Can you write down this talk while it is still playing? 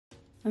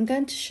I'm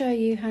going to show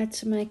you how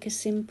to make a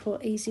simple,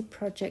 easy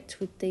project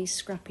with these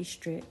scrappy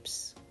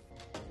strips.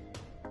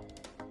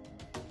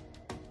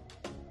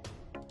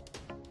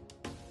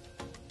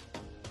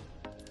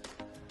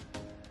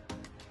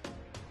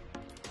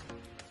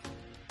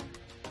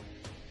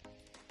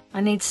 I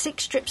need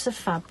 6 strips of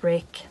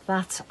fabric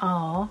that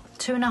are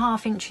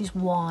 2.5 inches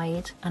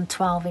wide and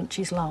 12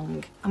 inches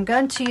long. I'm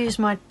going to use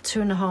my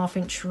 2.5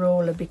 inch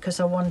ruler because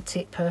I want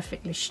it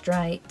perfectly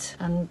straight,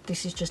 and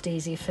this is just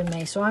easier for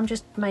me. So I'm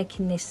just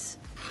making this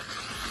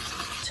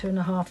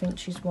 2.5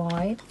 inches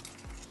wide.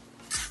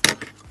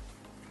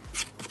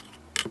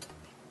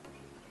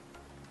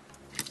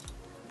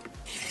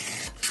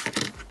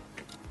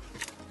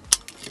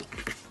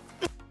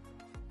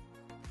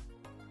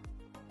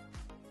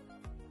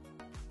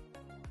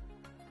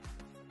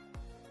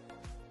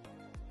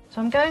 So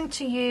I'm going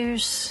to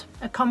use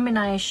a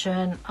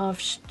combination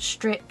of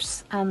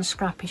strips and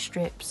scrappy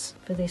strips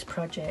for this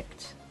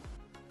project.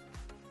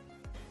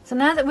 So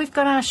now that we've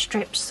got our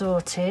strips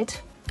sorted,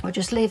 I'll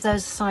just leave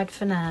those aside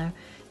for now.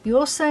 You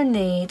also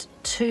need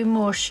 2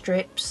 more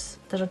strips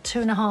that are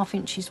 2.5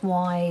 inches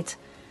wide,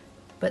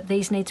 but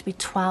these need to be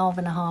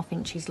 12.5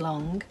 inches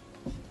long.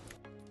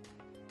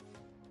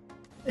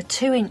 A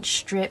 2-inch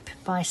strip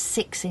by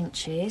 6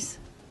 inches.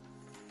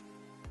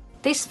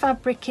 This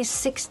fabric is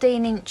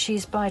 16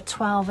 inches by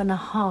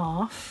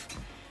 12.5,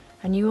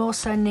 and you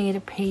also need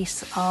a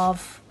piece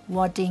of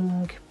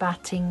wadding,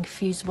 batting,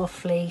 fusible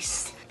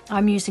fleece.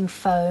 I'm using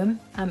foam,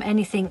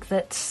 anything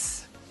that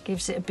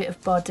gives it a bit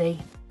of body.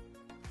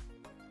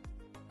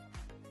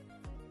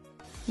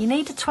 You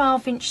need a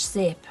 12-inch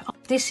zip.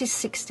 This is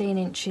 16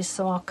 inches,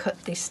 so I'll cut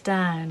this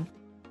down.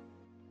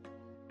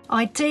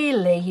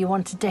 Ideally, you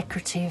want a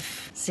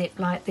decorative zip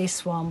like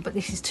this one, but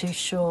this is too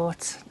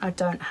short. I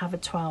don't have a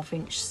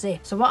 12-inch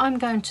zip. So what I'm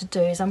going to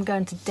do is I'm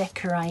going to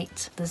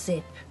decorate the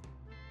zip.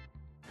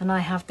 And I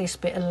have this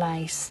bit of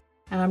lace.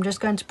 And I'm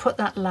just going to put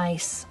that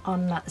lace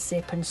on that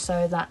zip and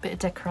sew that bit of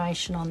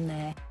decoration on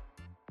there.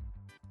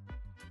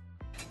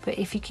 But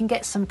if you can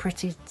get some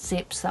pretty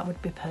zips, that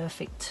would be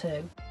perfect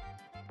too.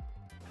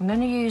 I'm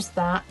going to use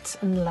that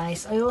and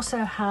lace. I also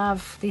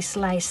have this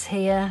lace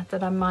here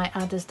that I might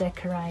add as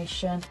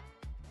decoration.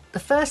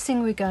 The first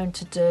thing we're going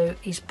to do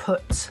is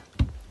put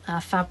our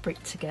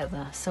fabric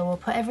together. So we'll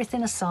put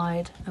everything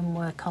aside and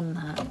work on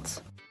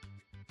that.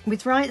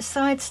 With right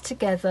sides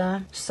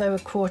together, sew a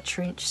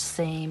 1/4 inch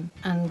seam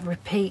and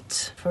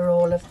repeat for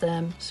all of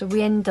them. So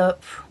we end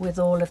up with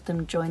all of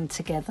them joined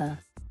together.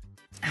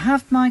 I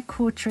have my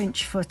 1/4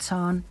 inch foot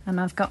on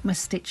and I've got my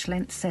stitch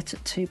length set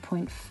at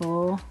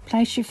 2.4.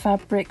 Place your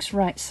fabrics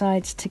right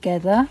sides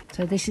together.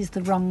 So this is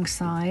the wrong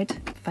side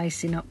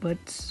facing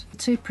upwards.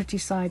 2 pretty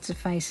sides are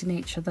facing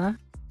each other.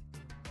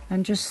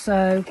 And just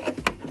sew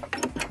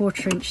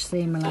 1/4 inch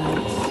seam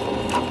allowance.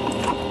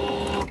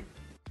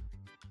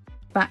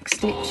 Back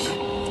stitch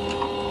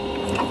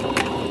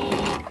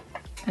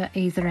at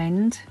either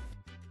end.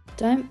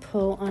 Don't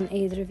pull on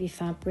either of your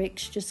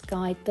fabrics, just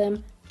guide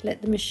them.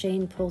 Let the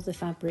machine pull the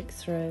fabric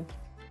through.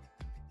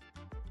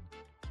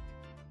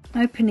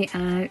 Open it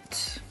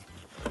out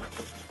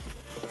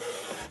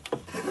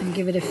and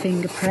give it a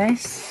finger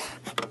press.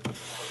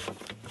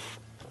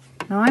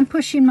 Now I'm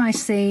pushing my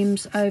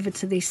seams over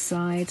to this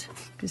side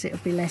because it'll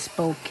be less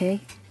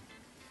bulky.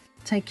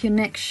 Take your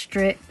next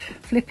strip,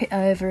 flip it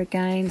over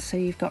again so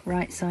you've got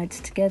right sides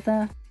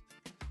together.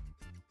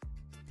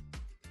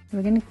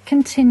 We're going to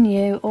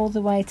continue all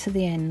the way to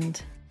the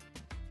end.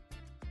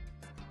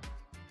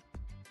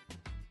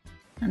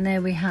 And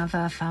there we have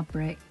our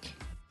fabric.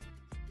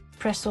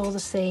 Press all the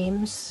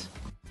seams.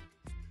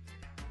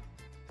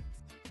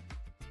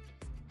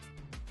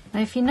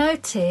 Now if you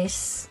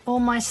notice, all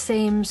my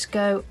seams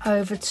go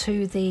over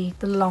to the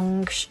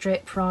long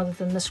strip rather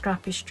than the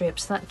scrappy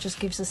strips. That just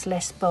gives us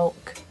less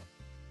bulk.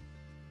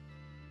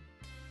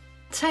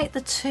 Take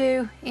the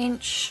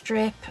 2-inch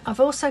strip. I've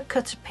also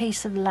cut a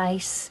piece of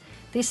lace.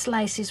 This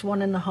lace is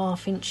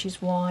 1.5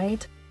 inches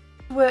wide.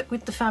 Work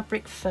with the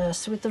fabric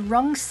first. So with the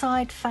wrong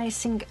side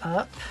facing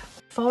up,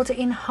 fold it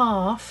in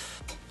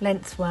half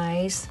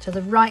lengthways so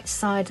the right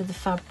side of the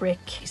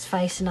fabric is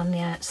facing on the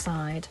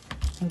outside,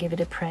 and give it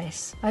a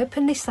press.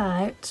 Open this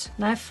out.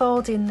 Now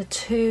fold in the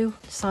 2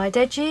 side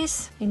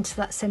edges into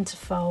that centre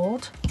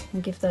fold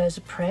and give those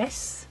a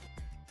press.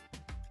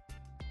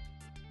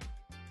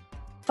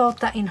 Fold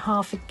that in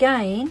half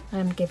again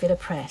and give it a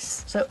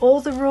press. So all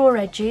the raw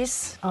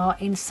edges are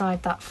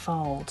inside that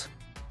fold.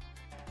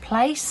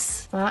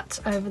 Place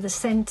that over the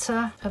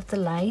centre of the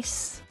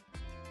lace.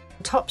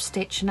 Top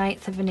stitch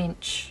 1/8 of an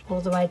inch all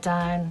the way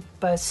down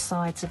both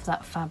sides of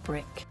that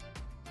fabric.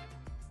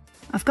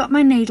 I've got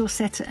my needle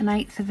set at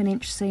 1/8 of an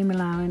inch seam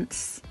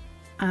allowance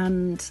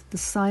and the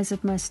size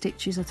of my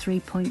stitches are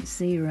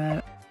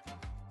 3.0.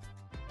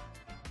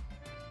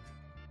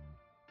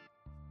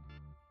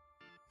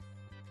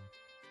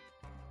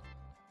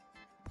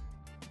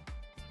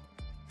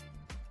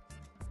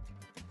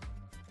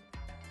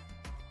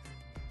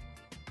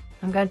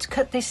 I'm going to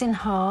cut this in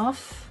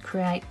half,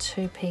 create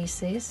 2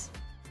 pieces.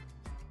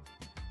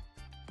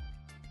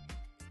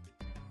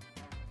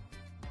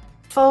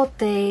 Fold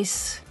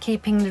these,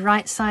 keeping the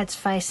right sides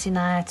facing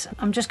out.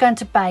 I'm just going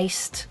to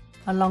baste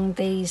along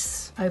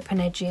these open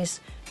edges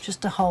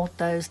just to hold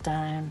those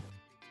down.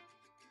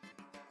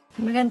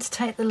 And we're going to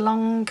take the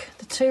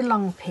two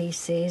long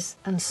pieces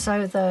and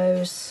sew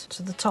those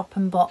to the top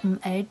and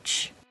bottom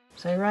edge.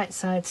 So right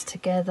sides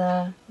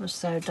together, we'll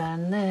sew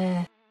down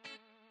there,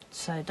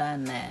 sew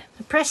down there.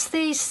 Press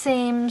these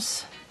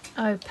seams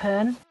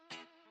open.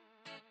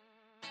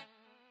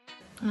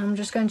 And I'm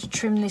just going to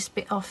trim this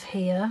bit off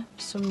here.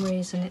 For some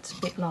reason it's a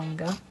bit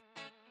longer.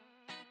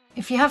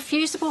 If you have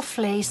fusible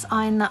fleece,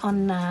 iron that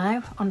on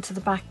now onto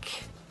the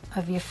back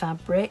of your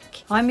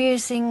fabric. I'm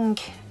using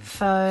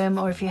foam,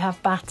 or if you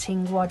have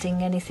batting,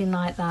 wadding, anything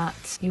like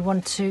that, you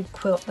want to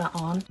quilt that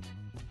on.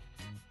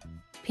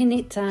 Pin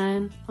it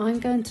down. I'm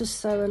going to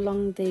sew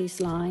along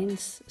these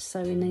lines,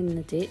 sewing in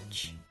the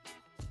ditch.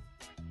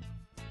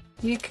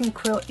 You can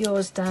quilt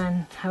yours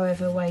down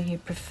however way you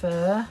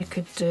prefer. You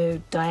could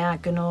do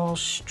diagonal,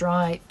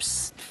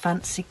 stripes,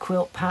 fancy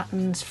quilt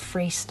patterns,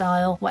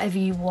 freestyle, whatever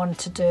you want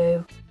to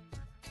do.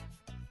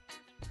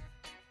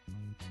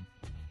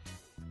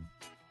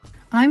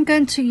 I'm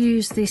going to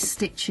use this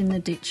stitch in the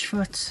ditch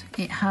foot.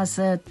 It has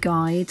a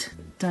guide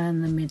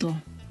down the middle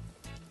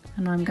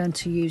and I'm going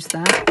to use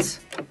that. So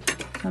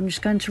I'm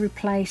just going to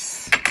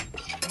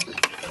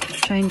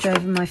change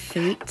over my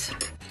feet.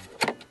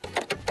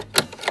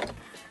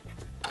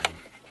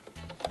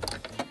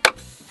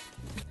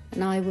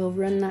 And I will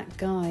run that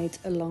guide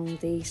along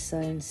these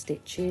sewn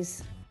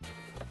stitches.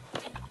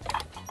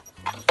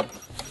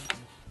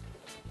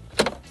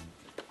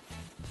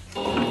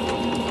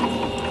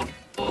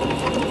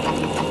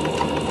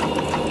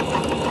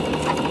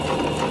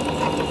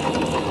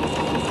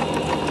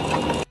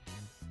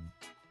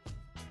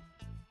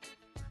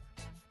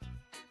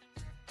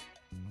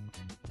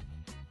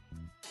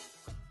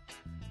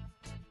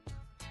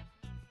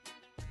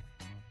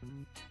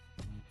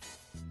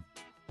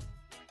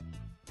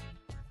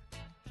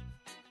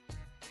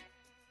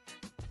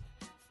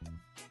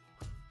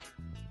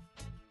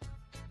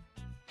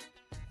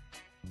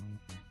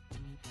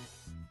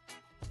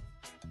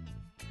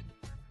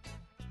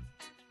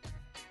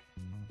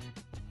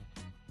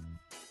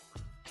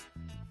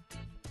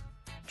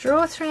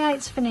 Draw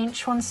 3/8 of an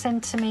inch, 1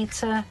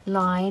 centimetre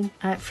line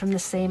out from the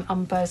seam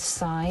on both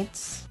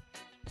sides.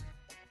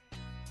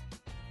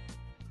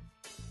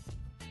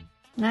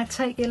 Now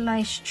take your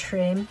lace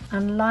trim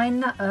and line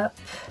that up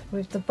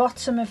with the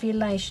bottom of your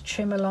lace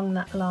trim along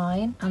that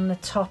line and the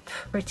top,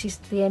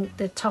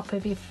 the top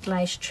of your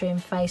lace trim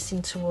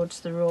facing towards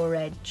the raw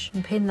edge,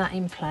 and pin that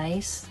in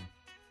place.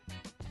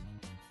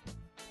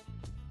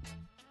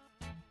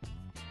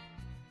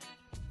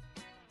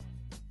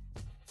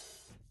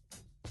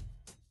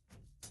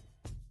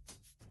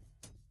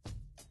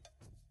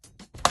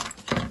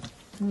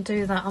 And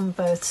do that on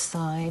both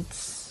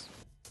sides.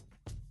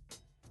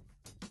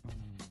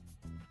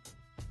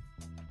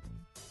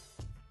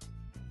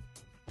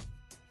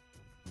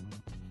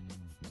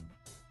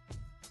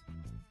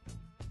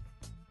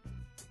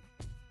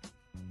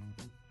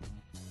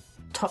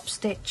 Top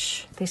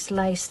stitch this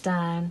lace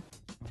down.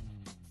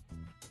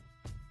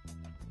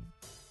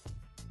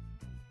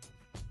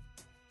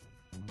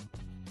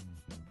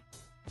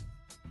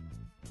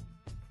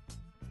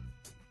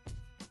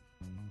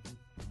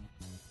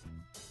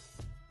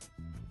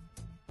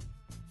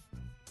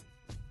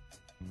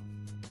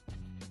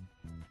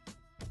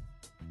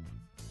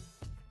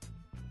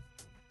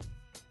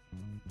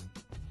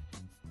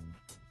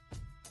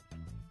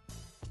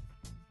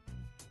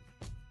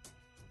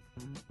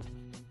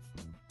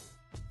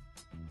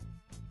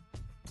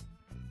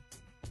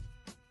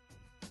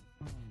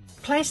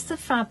 Place the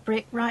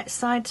fabric right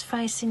sides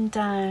facing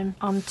down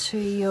onto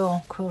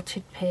your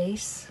quilted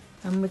piece,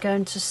 and we're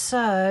going to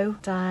sew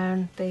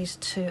down these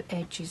two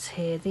edges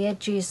here, the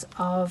edges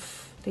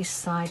of this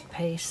side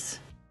piece.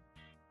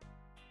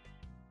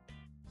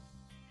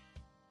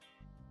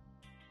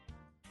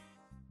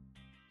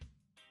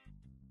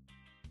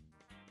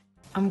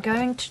 I'm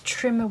going to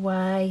trim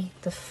away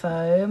the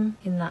foam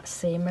in that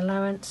seam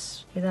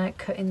allowance without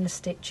cutting the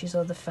stitches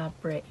or the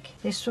fabric.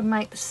 This will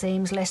make the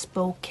seams less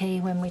bulky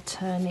when we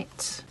turn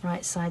it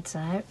right sides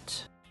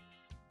out.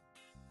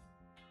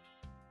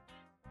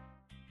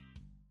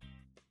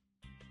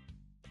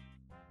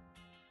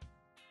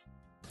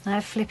 Now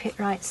flip it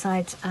right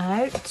sides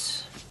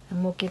out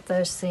and we'll give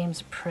those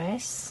seams a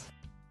press.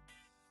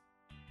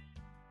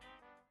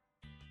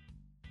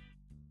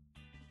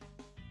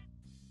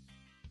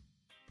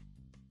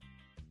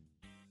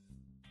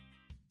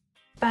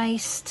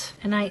 Baste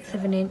 1/8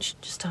 of an inch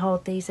just to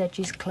hold these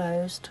edges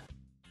closed.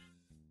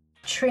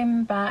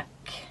 Trim back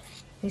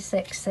this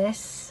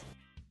excess.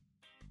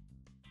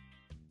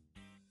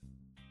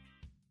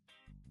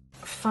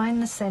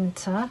 Find the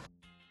centre.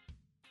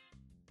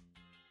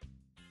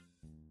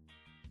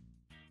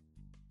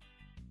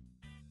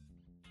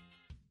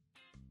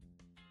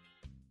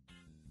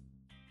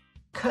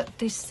 Cut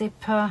this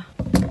zipper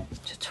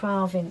to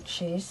 12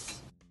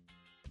 inches.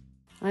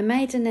 I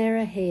made an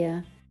error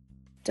here.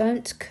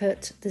 Don't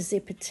cut the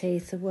zipper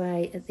teeth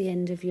away at the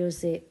end of your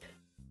zip.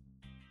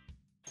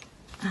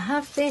 I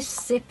have this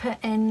zipper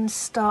end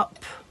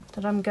stop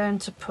that I'm going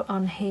to put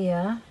on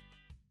here.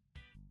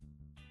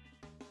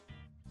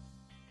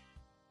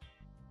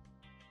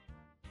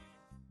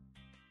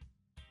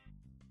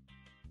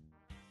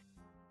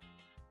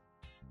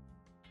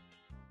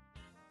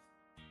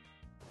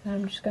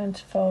 I'm just going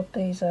to fold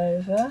these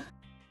over.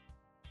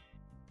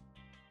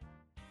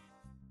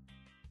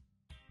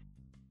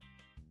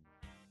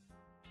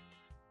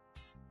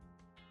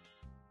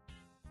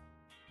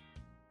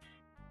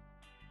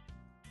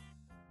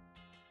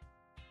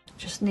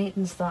 Just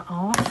neatens that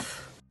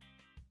off.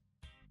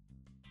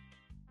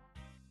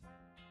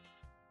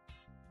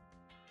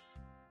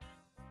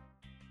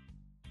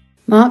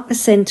 Mark the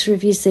centre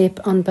of your zip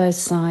on both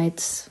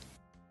sides.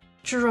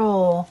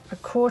 Draw a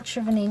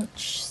 1/4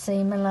 inch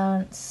seam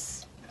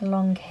allowance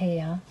along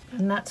here,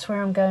 and that's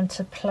where I'm going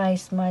to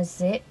place my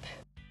zip.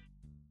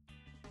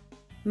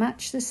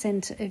 Match the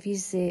centre of your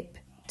zip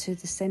to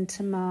the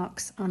centre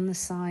marks on the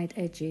side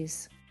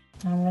edges.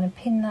 I'm going to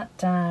pin that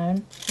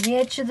down. The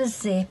edge of the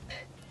zip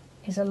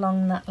is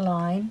along that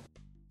line.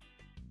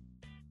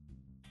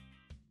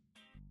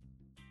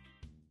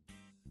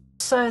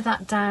 Sew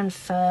that down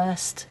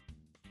first.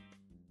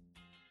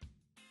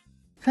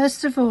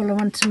 First of all, I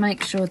want to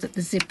make sure that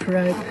the zipper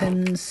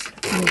opens,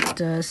 and it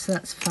does, so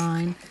that's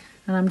fine.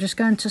 And I'm just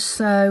going to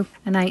sew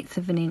an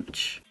 1/8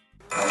 inch.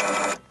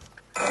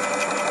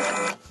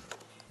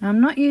 Now, I'm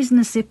not using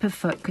a zipper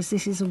foot because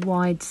this is a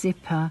wide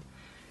zipper,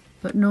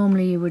 but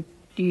normally you would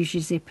use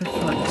your zipper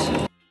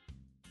foot.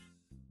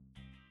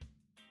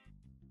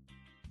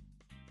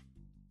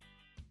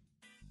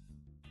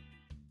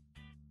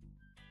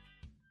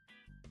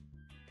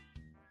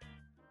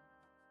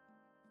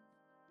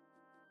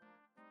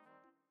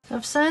 So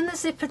I've sewn the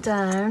zipper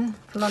down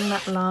along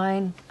that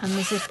line, and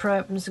the zipper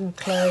opens and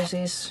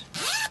closes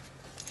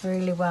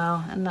really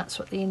well, and that's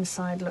what the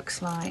inside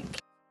looks like.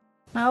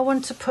 Now I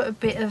want to put a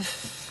bit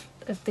of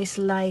this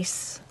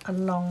lace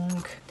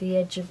along the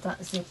edge of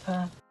that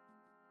zipper.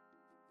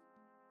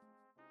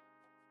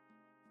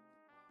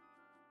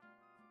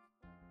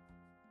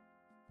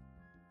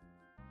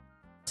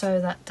 Sew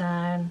that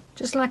down.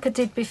 Just like I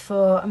did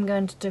before, I'm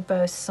going to do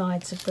both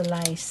sides of the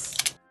lace.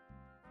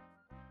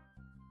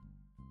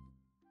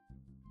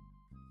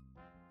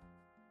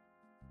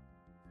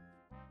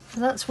 So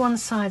that's one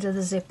side of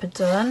the zipper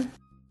done,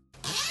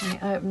 and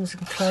it opens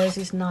and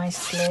closes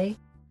nicely.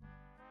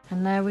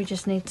 And now we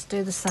just need to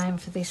do the same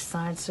for this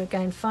side. So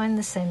again, find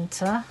the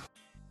centre,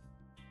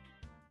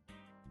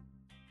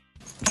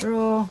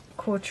 draw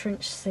 1/4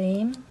 inch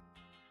seam,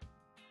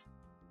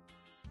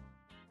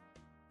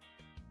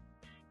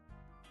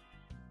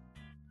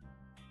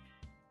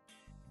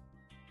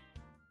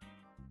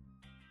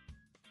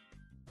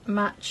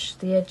 match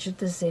the edge of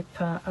the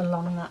zipper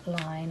along that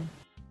line.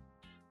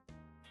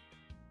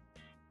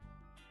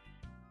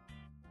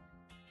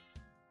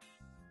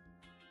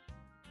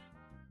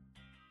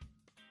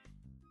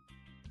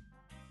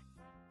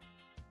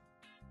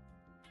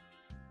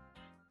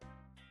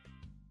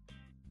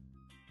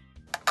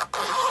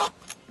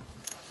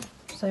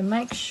 So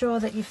make sure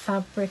that your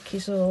fabric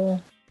is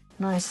all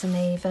nice and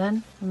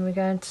even, and we're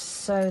going to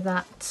sew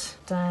that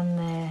down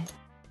there.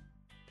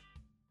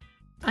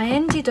 I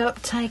ended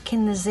up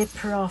taking the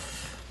zipper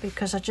off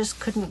because I just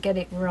couldn't get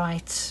it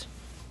right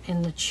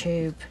in the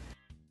tube.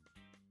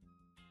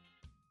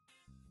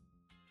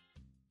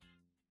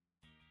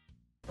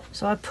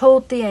 So I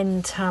pulled the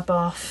end tab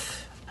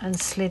off and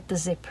slid the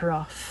zipper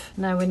off.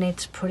 Now we need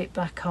to put it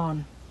back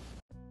on.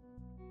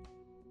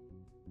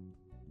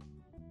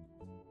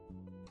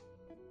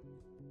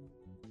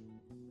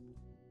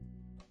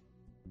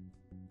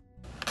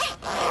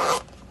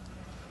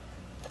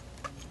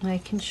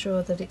 Making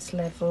sure that it's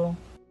level.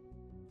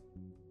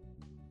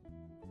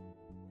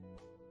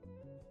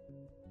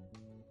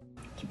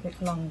 It's a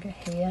bit longer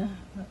here,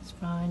 that's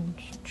fine,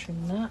 just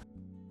trim that.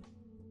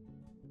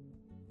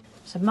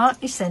 So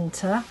mark your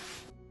centre.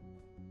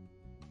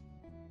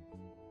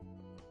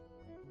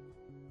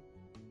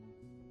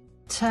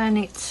 Turn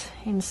it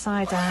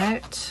inside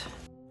out.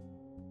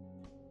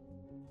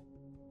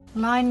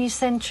 Line your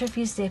centre of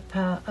your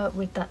zipper up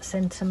with that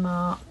centre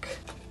mark.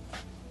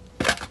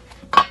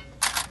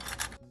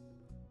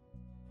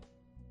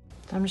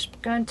 I'm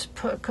just going to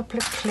put a couple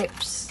of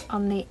clips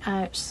on the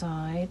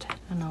outside,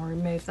 and I'll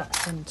remove that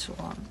centre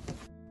one.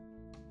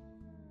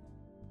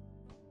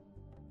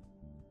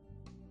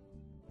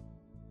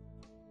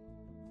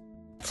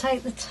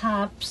 Take the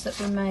tabs that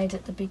we made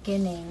at the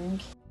beginning,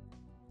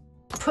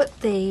 put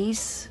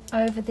these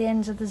over the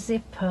ends of the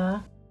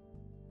zipper,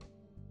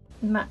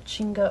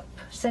 matching up,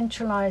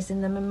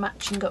 centralising them and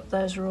matching up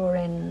those raw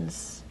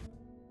ends.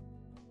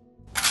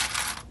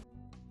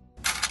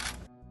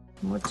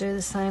 And we'll do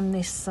the same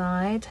this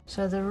side.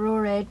 So the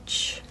raw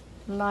edge,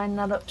 line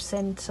that up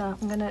centre.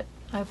 I'm going to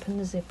open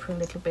the zipper a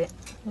little bit.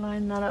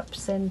 Line that up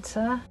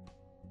centre.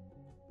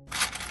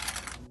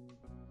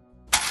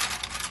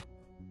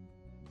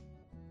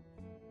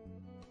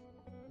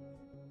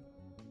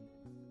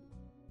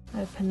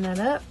 Open that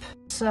up.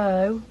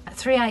 So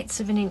 3/8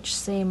 of an inch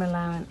seam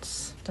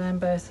allowance down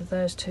both of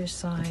those two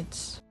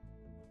sides.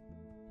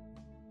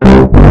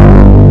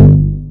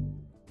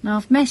 Now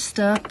I've messed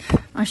up.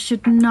 I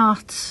should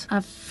not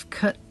have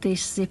cut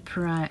this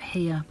zipper out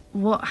here.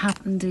 What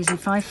happened is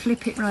if I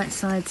flip it right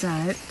sides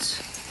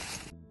out,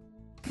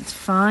 it's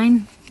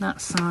fine, that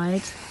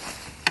side.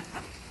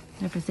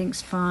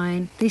 Everything's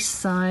fine. This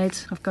side,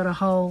 I've got a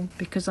hole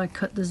because I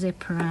cut the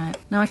zipper out.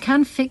 Now I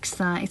can fix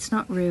that, it's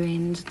not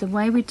ruined. The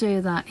way we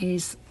do that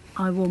is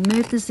I will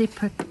move the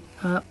zipper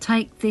up,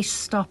 take this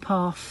stop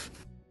off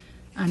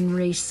and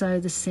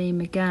re-sew the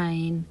seam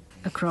again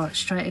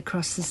straight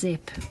across the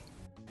zip.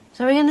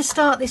 So we're going to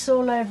start this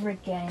all over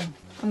again.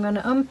 I'm going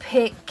to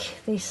unpick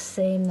this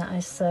seam that I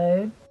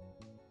sewed.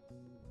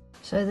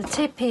 So the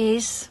tip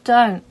is,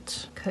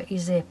 don't cut your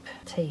zip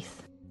teeth.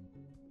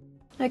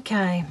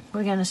 Okay,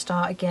 we're going to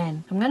start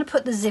again. I'm going to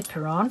put the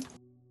zipper on.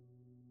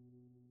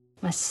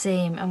 My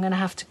seam, I'm going to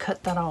have to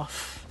cut that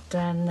off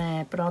down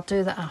there, but I'll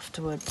do that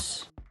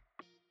afterwards.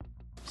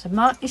 So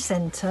mark your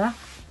centre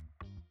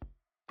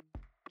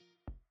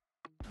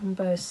on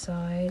both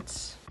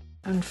sides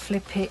and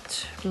flip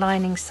it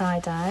lining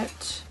side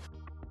out.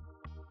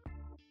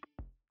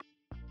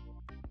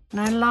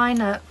 Now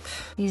line up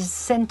your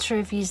centre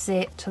of your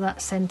zip to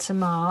that centre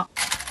mark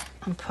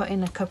and put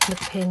in a couple of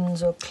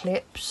pins or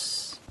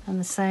clips, and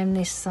the same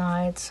this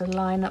side, so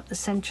line up the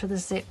centre of the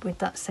zip with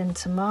that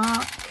centre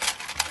mark.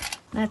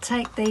 Now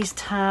take these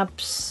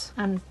tabs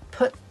and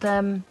put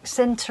them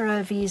centre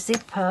over your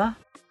zipper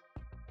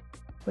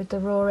with the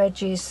raw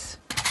edges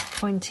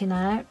pointing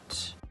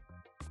out.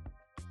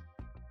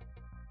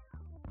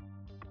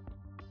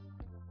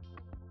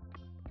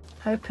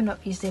 Open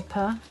up your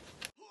zipper.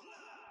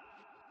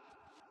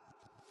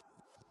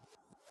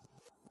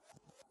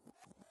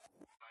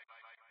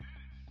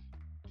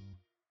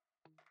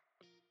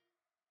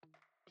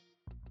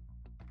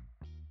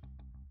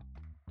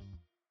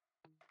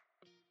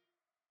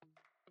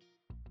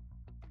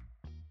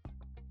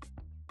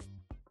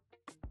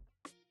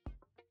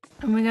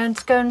 And we're going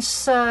to go and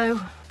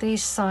sew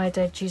these side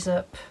edges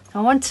up.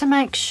 I want to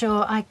make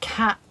sure I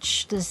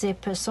catch the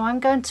zipper, so I'm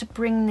going to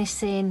bring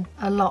this in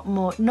a lot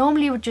more.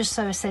 Normally you would just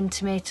sew 1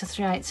 centimetre,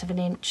 3/8 of an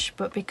inch,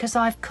 but because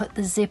I've cut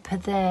the zipper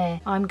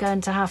there, I'm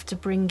going to have to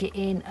bring it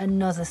in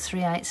another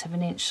 3/8 of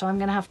an inch. So I'm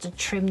going to have to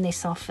trim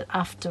this off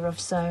after I've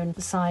sewn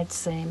the side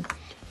seam.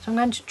 So I'm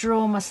going to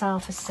draw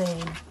myself a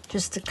seam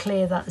just to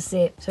clear that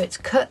zip. So it's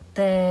cut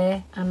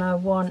there, and I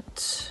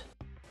want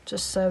to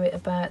sew it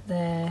about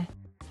there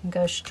and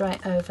go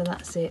straight over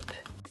that zip.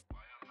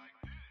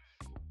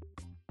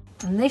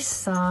 And this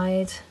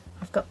side,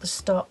 I've got the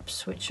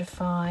stops, which are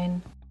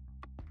fine,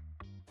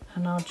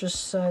 and I'll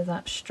just sew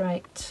that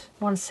straight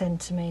 1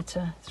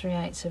 centimetre,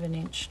 3/8 of an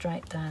inch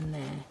straight down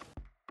there.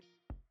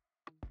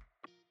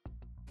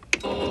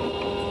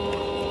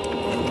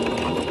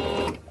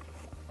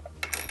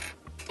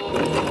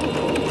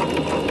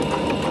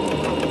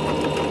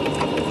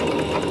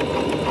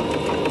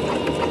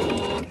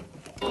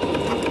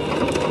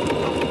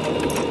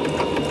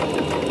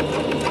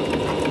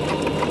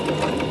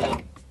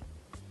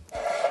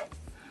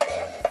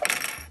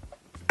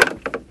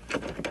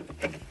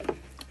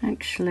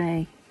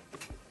 Actually,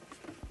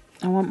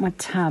 I want my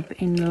tab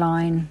in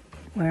line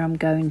where I'm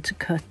going to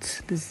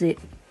cut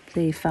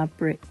the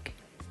fabric.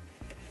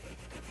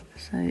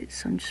 So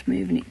I'm just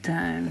moving it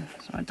down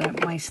so I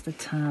don't waste the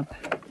tab.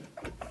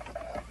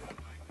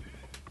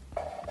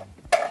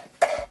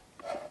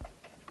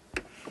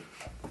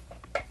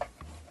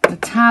 The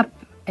tab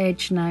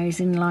edge now is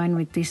in line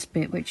with this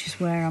bit, which is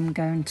where I'm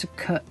going to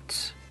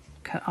cut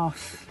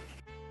off.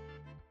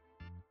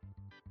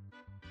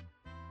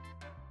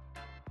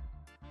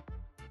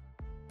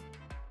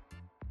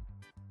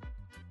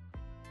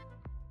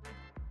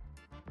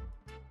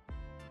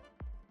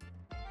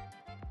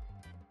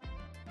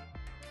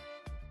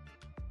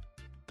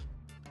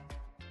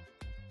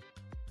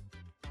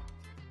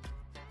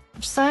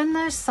 I've sewn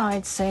those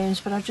side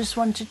seams, but I just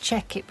want to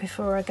check it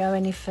before I go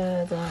any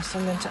further. So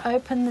I'm going to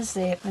open the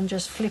zip and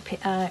just flip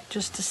it out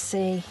just to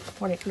see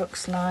what it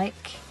looks like.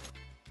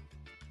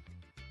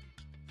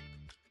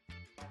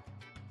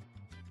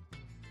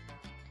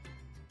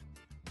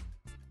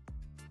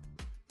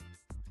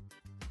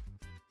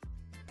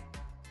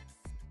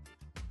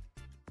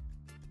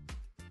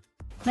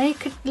 Now you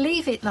could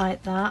leave it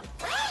like that.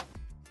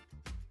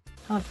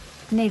 I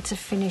need to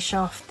finish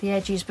off the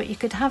edges, but you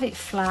could have it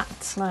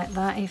flat like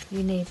that if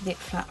you needed it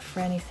flat for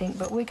anything,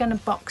 but we're going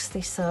to box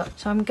this up.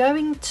 So I'm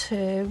going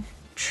to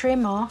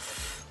trim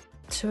off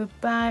to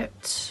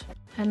about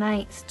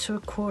 1/8 to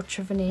 1/4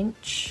 of an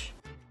inch.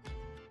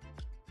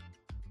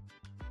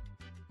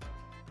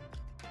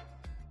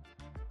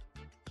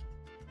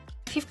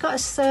 If you've got a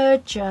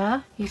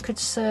serger, you could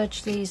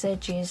serge these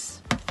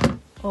edges,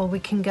 or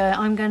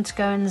I'm going to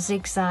go and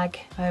zigzag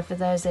over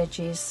those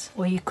edges,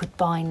 or you could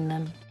bind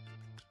them.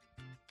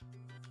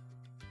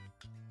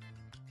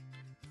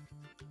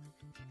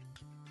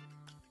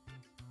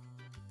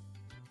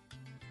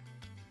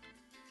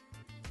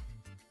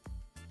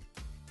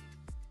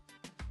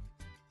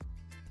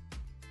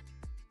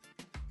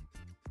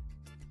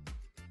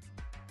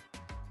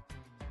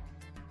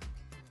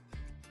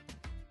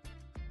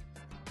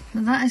 So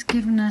that has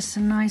given us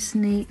a nice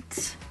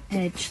neat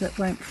edge that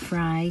won't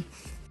fray.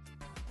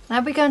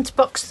 Now we're going to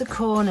box the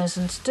corners,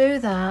 and to do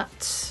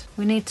that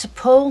we need to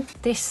pull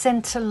this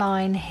centre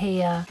line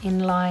here in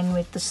line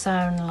with the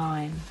sewn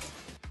line.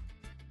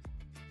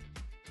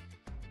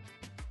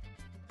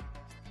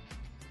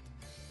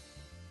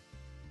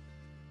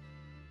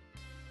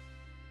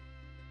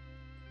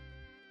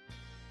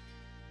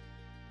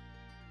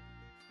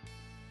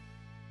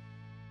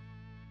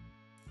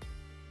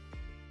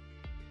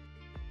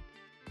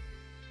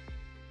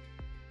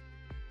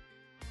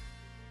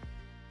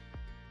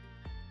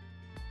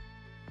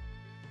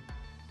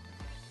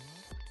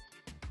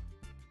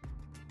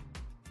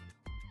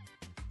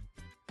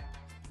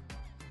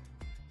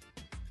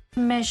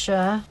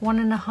 Measure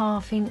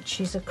 1.5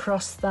 inches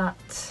across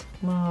that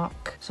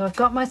mark. So I've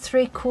got my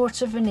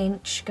 3/4 of an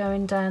inch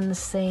going down the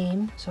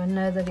seam, so I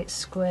know that it's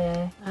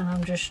square, and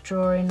I'm just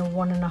drawing a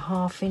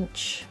 1.5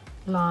 inch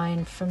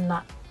line from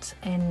that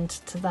end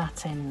to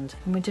that end.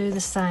 And we do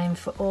the same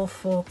for all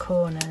 4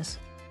 corners.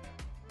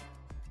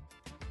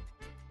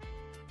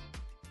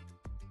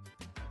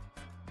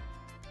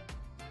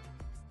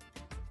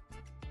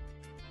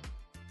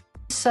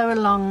 Sew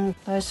along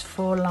those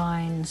 4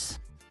 lines.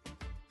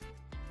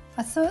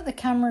 I thought the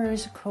camera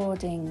was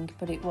recording,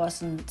 but it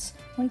wasn't.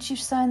 Once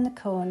you've sewn the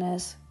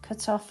corners,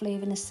 cut off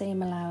leaving a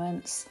seam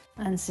allowance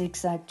and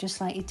zigzag just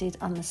like you did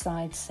on the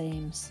side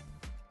seams.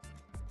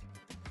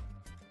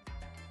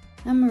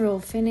 And we're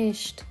all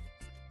finished.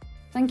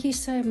 Thank you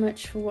so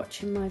much for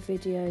watching my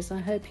videos.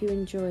 I hope you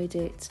enjoyed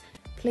it.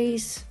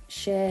 Please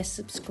share,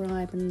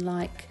 subscribe and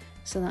like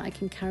so that I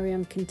can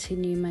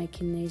continue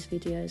making these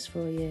videos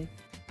for you.